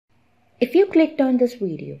If you clicked on this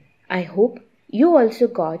video, I hope you also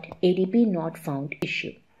got ADB not found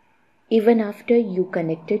issue, even after you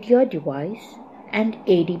connected your device and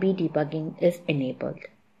ADB debugging is enabled.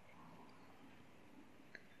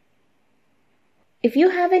 If you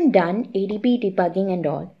haven't done ADB debugging and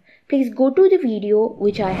all, please go to the video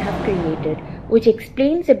which I have created, which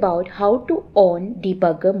explains about how to on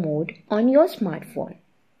debugger mode on your smartphone.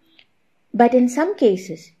 But in some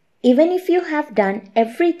cases, even if you have done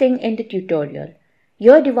everything in the tutorial,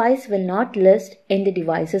 your device will not list in the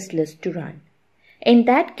devices list to run. In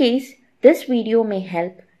that case, this video may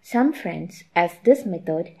help some friends as this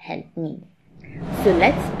method helped me. So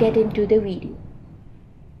let's get into the video.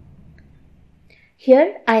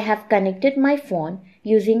 Here I have connected my phone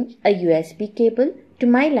using a USB cable to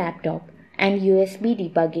my laptop and USB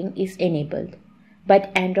debugging is enabled.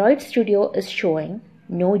 But Android Studio is showing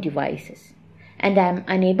no devices and I am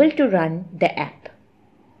unable to run the app.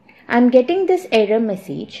 I am getting this error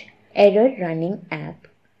message, error running app,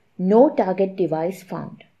 no target device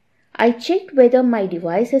found. I checked whether my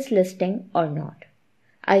device is listing or not.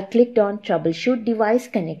 I clicked on troubleshoot device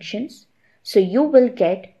connections, so you will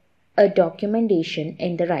get a documentation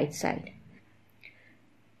in the right side.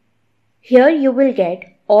 Here you will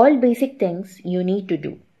get all basic things you need to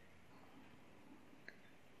do.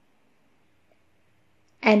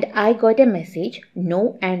 And I got a message,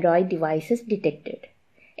 no Android devices detected.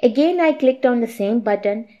 Again I clicked on the same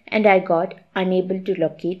button and I got unable to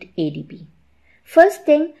locate ADB. First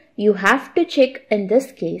thing you have to check in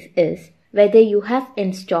this case is whether you have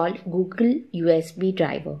installed Google USB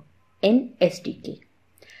driver in SDK.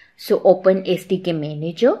 So open SDK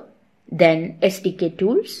Manager, then SDK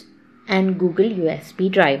Tools and Google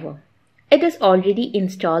USB driver. It is already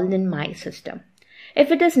installed in my system.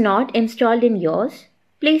 If it is not installed in yours,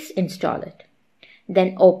 please install it.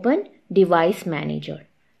 Then open Device Manager.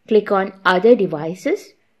 Click on Other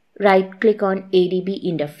Devices, right-click on ADB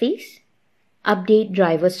Interface, Update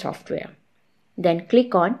Driver Software. Then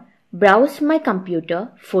click on Browse My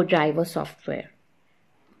Computer for driver software.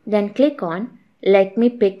 Then click on Let me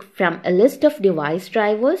pick from a list of device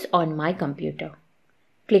drivers on my computer.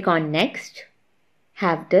 Click on Next,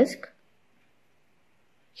 Have Disk.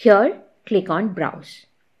 Here, click on Browse.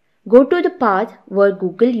 Go to the path where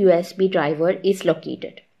Google USB driver is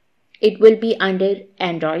located. It will be under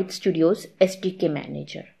Android Studio's SDK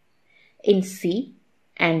Manager. In C,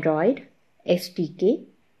 Android, SDK,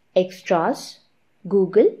 Extras,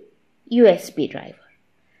 Google, USB driver.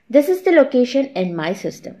 This is the location in my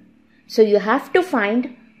system. So you have to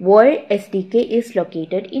find where SDK is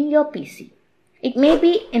located in your PC. It may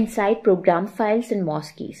be inside program files in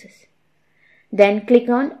most cases. Then click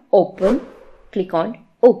on Open, click on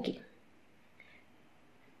OK.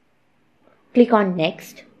 Click on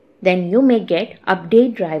Next, then you may get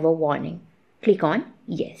Update Driver warning. Click on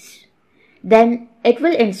Yes. Then it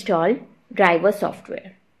will install driver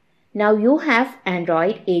software. Now you have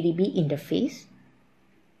Android ADB interface.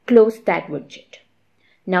 Close that widget.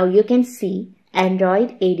 Now you can see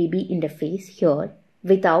Android ADB interface here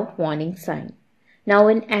without warning sign. Now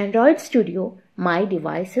in Android Studio, my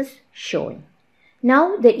device is showing.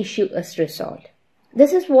 Now the issue is resolved.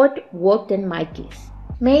 This is what worked in my case.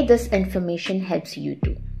 May this information helps you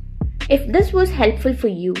too. If this was helpful for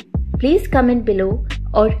you, please comment below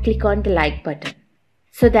or click on the like button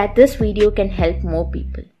so that this video can help more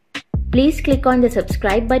people. Please click on the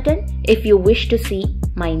subscribe button if you wish to see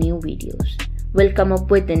my new videos. We'll come up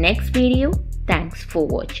with the next video. Thanks for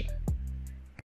watching.